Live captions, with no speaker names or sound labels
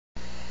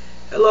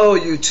Hello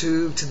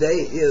YouTube.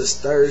 Today is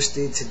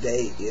Thursday.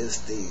 Today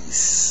is the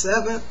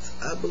 7th,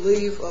 I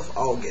believe, of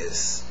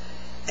August.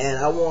 And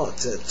I want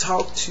to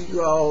talk to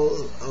you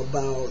all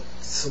about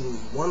some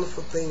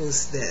wonderful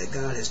things that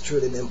God has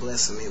truly been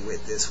blessing me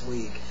with this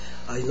week.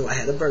 I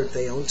had a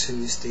birthday on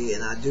Tuesday,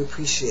 and I do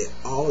appreciate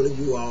all of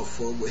you all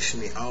for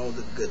wishing me all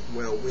the good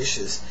well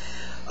wishes.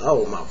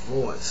 Oh, my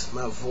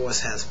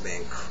voice has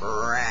been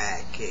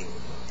cracking.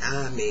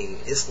 I mean,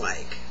 it's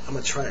like, I'm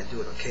going to try to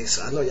do it, okay?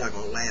 So I know y'all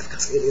going to laugh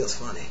because it is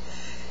funny.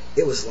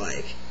 It was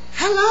like,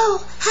 hello,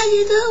 how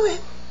you doing?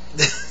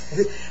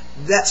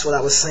 That's what I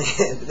was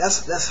saying.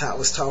 That's how I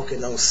was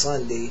talking on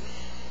Sunday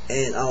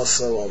and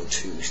also on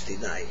Tuesday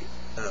night.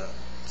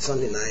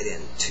 Sunday night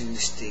and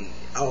Tuesday,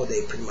 all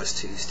day, pretty much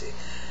Tuesday.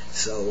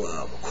 So,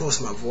 of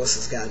course, my voice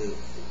is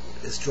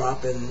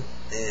dropping,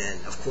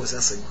 and of course,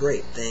 that's a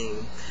great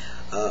thing.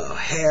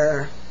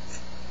 Hair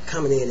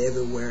coming in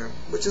everywhere,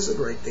 which is a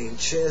great thing.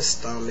 Chest,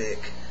 stomach,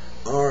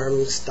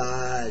 arms,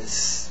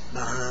 thighs,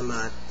 behind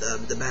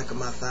the back of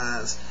my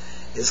thighs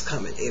is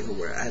coming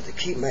everywhere. I have to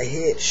keep my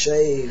head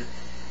shaved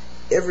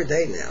every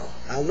day now.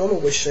 I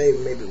normally would shave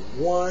maybe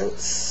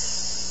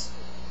once.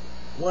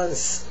 I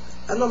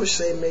normally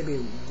shave maybe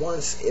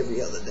once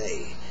every other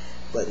day,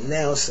 but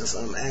now since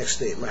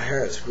my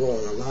hair is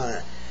growing a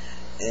lot,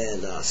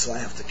 and so I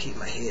have to keep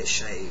my head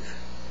shaved.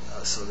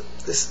 So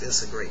this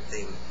is a great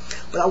thing.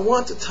 But I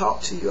want to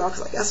talk to you all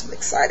because I got some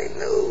exciting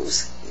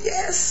news.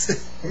 Yes.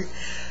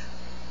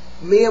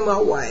 Me and my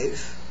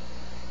wife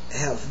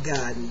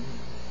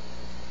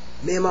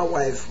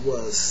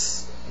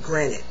was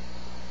granted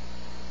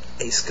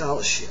a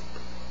scholarship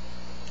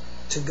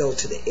to go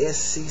to the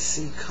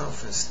SCC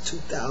conference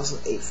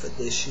 2008 for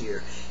this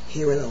year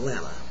here in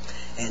Atlanta.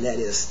 And that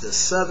is the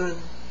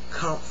Southern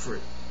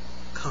Comfort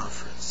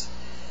Conference.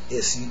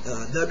 It's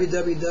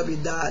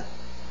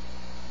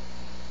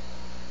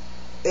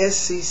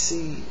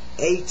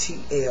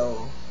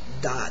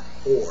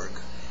www.sccatl.org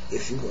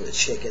if you want to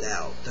check it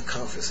out. The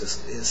conference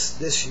is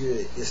this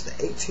year is the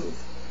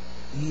 18th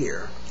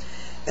year,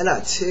 and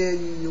I tell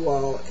you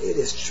all, it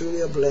is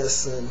truly a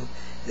blessing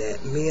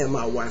that me and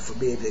my wife will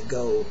be able to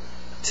go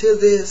to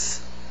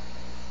this,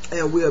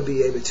 and we'll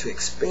be able to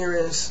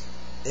experience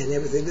and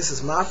everything. This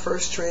is my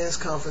first trans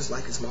conference,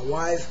 like it's my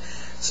wife,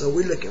 so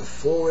we're looking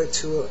forward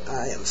to it.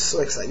 I am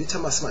so excited. You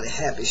talking about somebody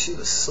happy? She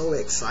was so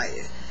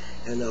excited.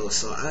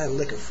 So I am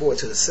looking forward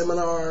to the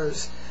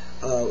seminars.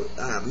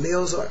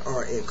 Meals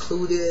are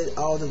included.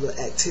 All the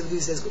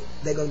activities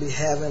they're going to be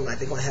having, like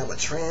they're going to have a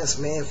trans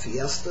man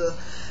fiesta.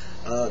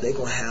 They're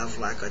going to have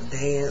like a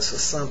dance or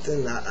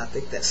something. I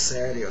think that's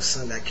Saturday or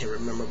Sunday. I can't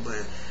remember,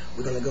 but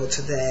we're going to go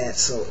to that.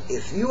 So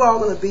if you are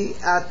going to be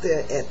out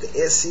there at the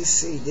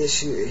SCC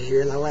this year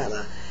here in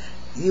Atlanta,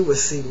 you will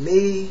see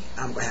me.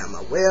 I'm going to have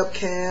my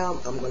webcam.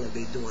 I'm going to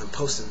be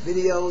posting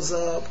videos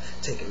up,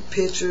 taking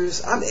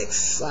pictures. I'm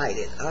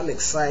excited. I'm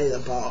excited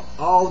about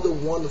all the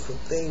wonderful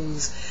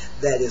things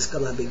that is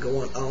going to be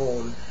going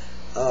on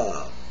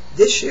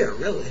this year,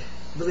 really.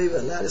 Believe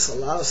it or not, it's a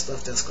lot of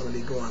stuff that's going to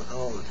be going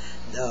on.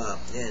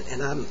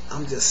 And I'm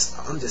just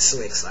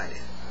so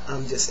excited.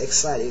 I'm just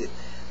excited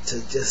to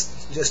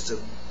just to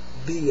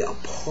be a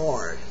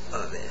part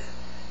of it.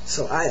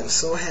 So I am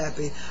so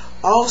happy.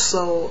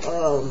 Also,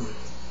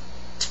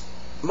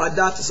 my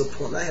doctor's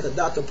appointment. I had a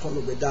doctor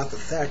appointment with Dr.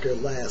 Thacker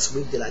last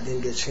week that I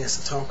didn't get a chance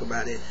to talk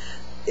about it.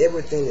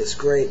 Everything is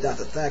great.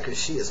 Dr. Thacker,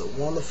 she is a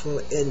wonderful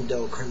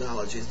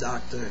endocrinologist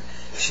doctor.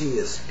 She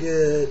is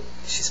good.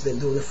 She's been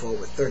doing it for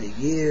over 30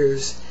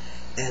 years.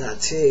 And I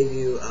tell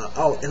you,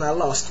 and I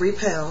lost 3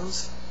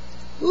 pounds.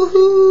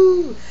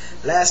 Woohoo!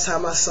 Last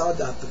time I saw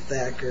Dr.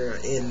 Thacker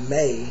in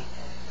May,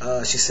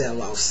 she said I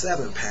lost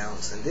 7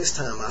 pounds, and this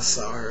time I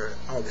saw her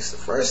August the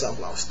 1st, I've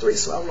lost 3,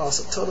 so I've lost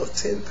a total of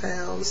 10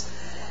 pounds.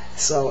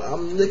 So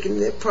I'm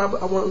looking at I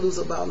want to lose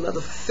about another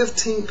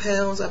 15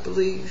 pounds, I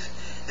believe,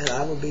 and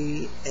I will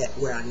be at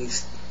where I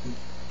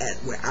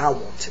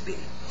want to be.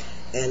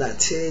 And I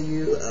tell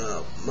you,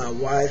 my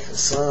wife and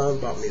son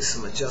bought me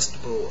some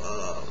adjustable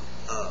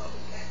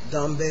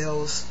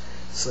dumbbells.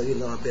 So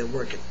I've been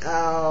working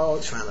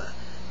out, trying to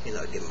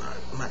get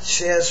my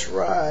chest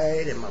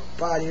right and my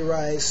body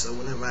right. So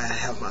whenever I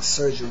have my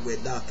surgery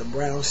with Dr.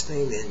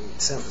 Brownstein in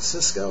San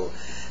Francisco,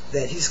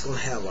 that he's going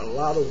to have a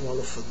lot of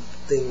wonderful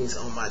things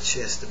on my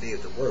chest to be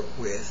able to work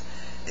with.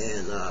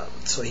 And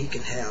so he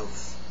can have,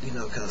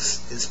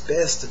 because it's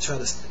best to try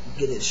to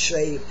get in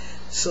shape.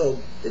 So,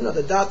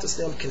 the doctors,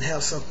 them can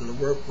have something to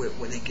work with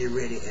when they get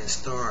ready and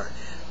start,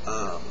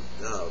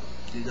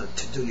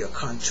 to do your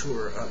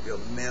contour of your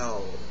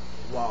male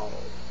wall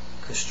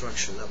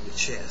construction of your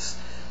chest.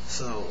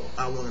 So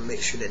I want to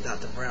make sure that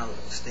Dr. Brown,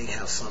 they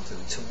have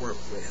something to work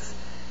with.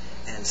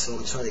 And so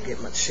I'm trying to get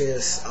my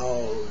chest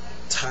all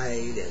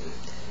tight and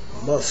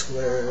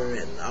muscular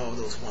and all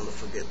those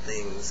wonderful good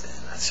things. And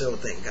I sure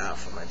thank God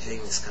for my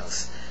genes,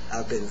 because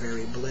I've been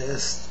very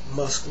blessed,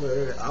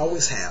 muscular. I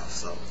always have.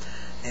 So,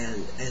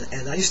 and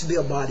I used to be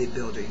a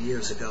bodybuilder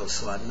years ago,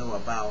 so I know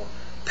about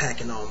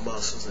packing on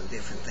muscles and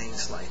different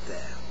things like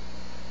that.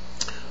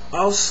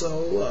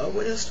 Also,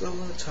 what else do I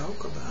want to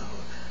talk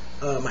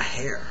about? My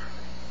hair,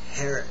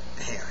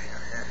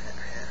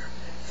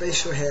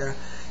 facial hair.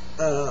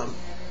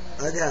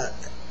 I got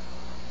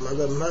my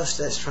little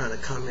mustache trying to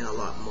come in a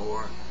lot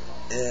more,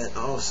 and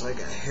also I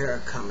got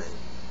hair coming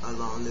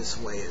along this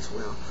way as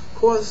well. Of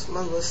course,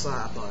 my little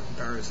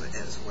sideburns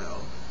as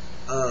well.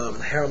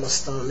 Hair on my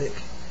stomach,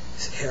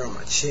 hair on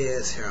my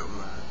chest, hair on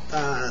my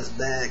thighs,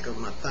 back of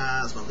my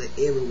thighs, my leg,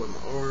 everywhere,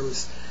 my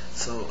arms.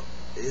 So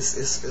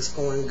it's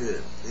going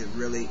good. It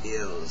really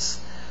is.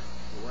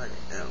 What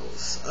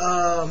else?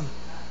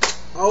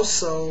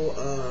 Also,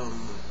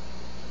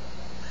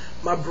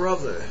 my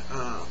brother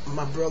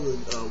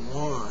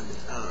Juan,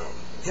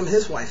 him and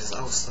his wife is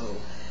also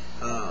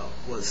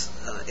was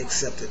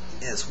accepted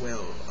as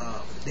well.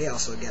 They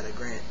also got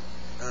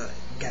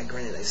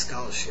granted a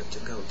scholarship to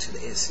go to the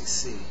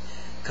SCC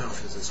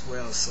conference as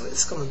well. So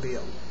it's going to be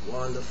a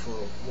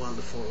wonderful,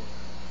 wonderful,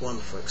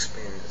 wonderful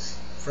experience.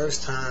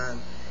 First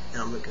time,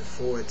 and I'm looking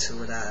forward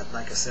to it.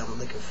 Like I said, I'm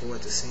looking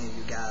forward to seeing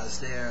you guys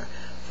there,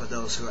 for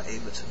those who are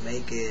able to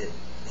make it.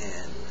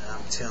 And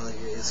I'm telling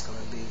you, it's going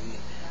to be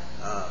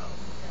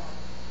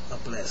a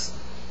blessing.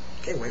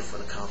 Can't wait for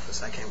the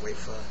conference. I can't wait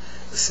for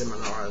the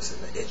seminars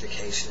and the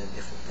education and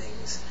different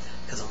things,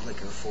 because I'm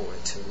looking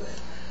forward to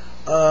it.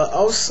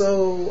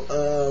 Also,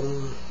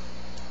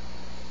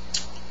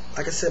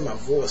 like I said, my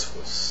voice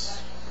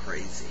was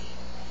crazy.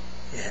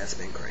 It has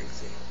been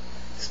crazy.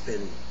 It's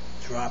been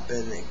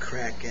dropping and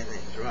cracking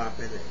and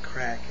dropping and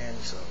cracking.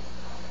 So,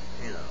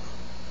 you know,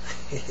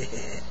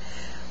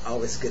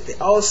 always a good thing.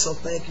 Also,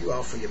 thank you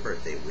all for your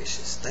birthday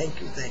wishes.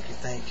 Thank you, thank you,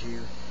 thank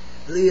you.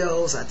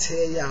 Leos, I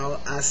tell y'all,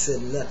 I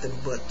said nothing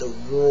but the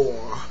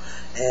roar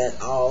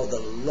and all the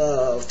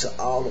love to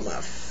all of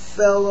my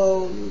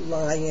fellow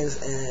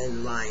lions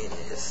and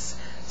lioness.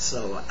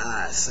 So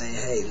I say,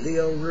 hey,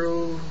 Leo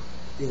rule,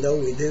 you know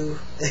we do.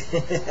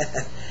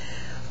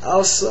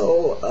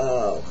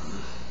 Also,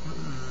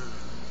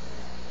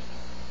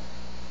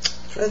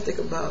 trying to think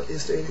about,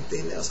 is there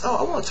anything else? Oh,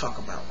 I want to talk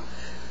about,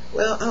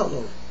 well, I don't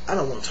know. I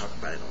don't want to talk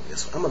about it on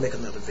this one. I'm going to make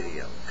another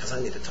video, because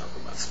I need to talk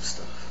about some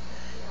stuff.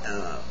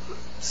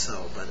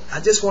 But I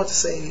just want to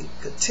say,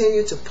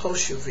 continue to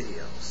post your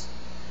videos.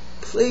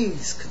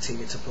 Please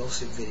continue to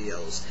post your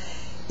videos.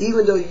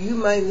 Even though you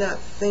might not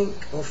think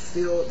or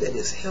feel that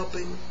it's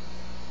helping,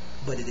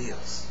 but it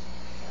is.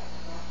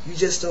 You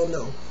just don't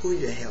know who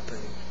you're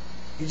helping.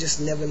 You just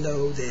never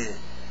know that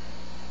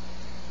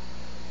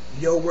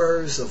your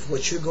words of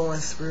what you're going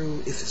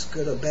through, if it's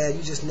good or bad,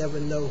 you just never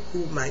know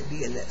who might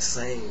be in that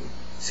same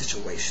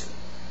situation.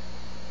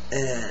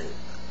 And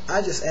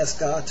I just ask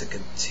God to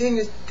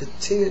continue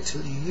to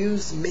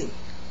use me,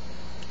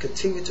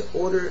 continue to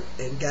order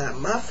and guide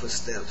my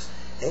footsteps,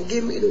 and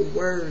give me the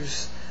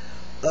words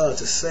to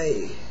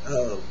say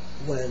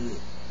when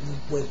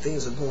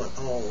things are going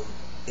on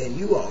in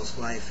you all's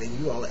life, and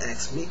you all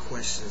ask me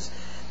questions,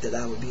 that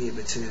I would be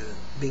able to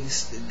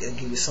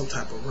give you some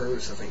type of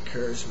words of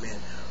encouragement,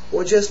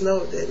 or just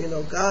know that, you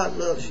know, God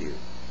loves you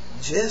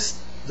just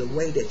the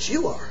way that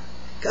you are,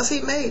 because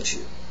He made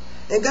you,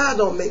 and God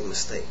don't make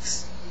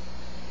mistakes.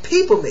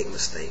 People make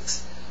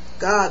mistakes.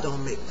 God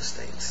don't make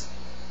mistakes.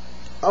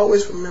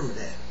 Always remember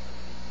that.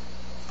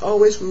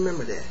 Always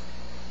remember that.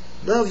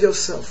 Love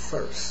yourself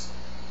first,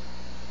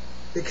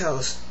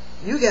 because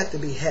you got to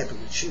be happy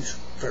with you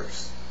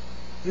first.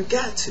 You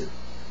got to.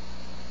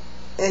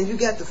 And you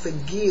got to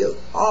forgive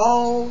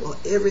all or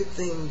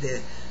everything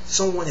that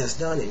someone has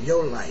done in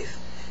your life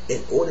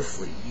in order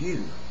for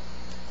you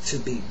to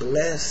be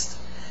blessed,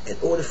 in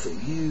order for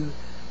you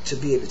to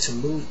be able to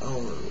move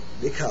on.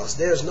 Because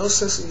there's no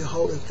sense in you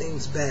holding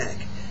things back.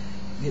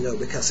 You know,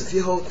 because if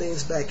you hold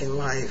things back in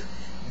life,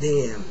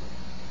 then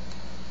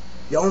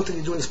the only thing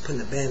you're doing is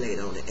putting a band-aid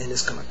on it, and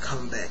it's going to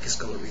come back. It's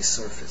going to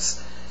resurface.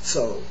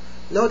 So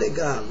know that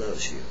God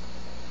loves you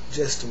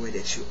just the way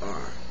that you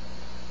are.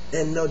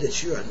 And know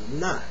that you are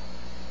not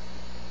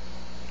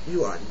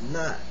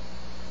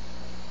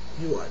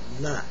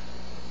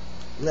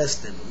less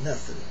than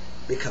nothing,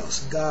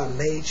 because God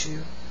made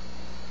you,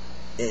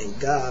 and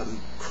God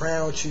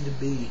crowned you to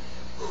be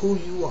who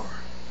you are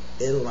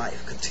in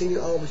life. Continue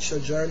on with your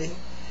journey,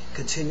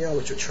 continue on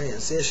with your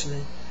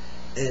transitioning,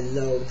 and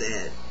know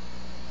that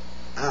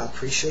I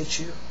appreciate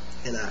you,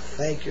 and I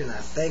thank you, and I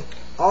thank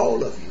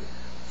all of you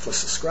for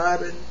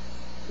subscribing,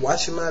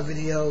 watching my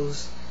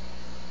videos,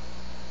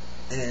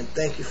 and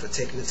thank you for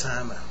taking the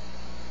time out.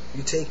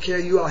 You take care.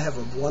 You all have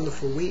a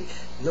wonderful week.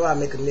 You know, I'll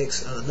make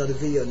another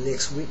video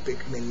next week.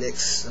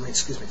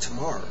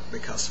 Tomorrow,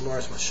 because tomorrow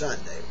is my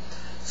shot day.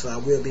 So I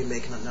will be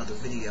making another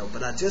video.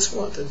 But I just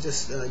want to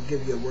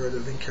give you a word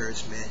of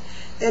encouragement,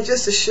 and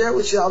just to share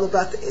with y'all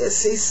about the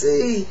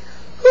SCC.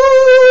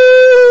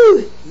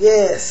 Woo!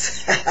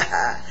 Yes.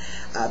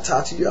 I'll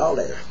talk to you all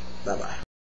later. Bye-bye.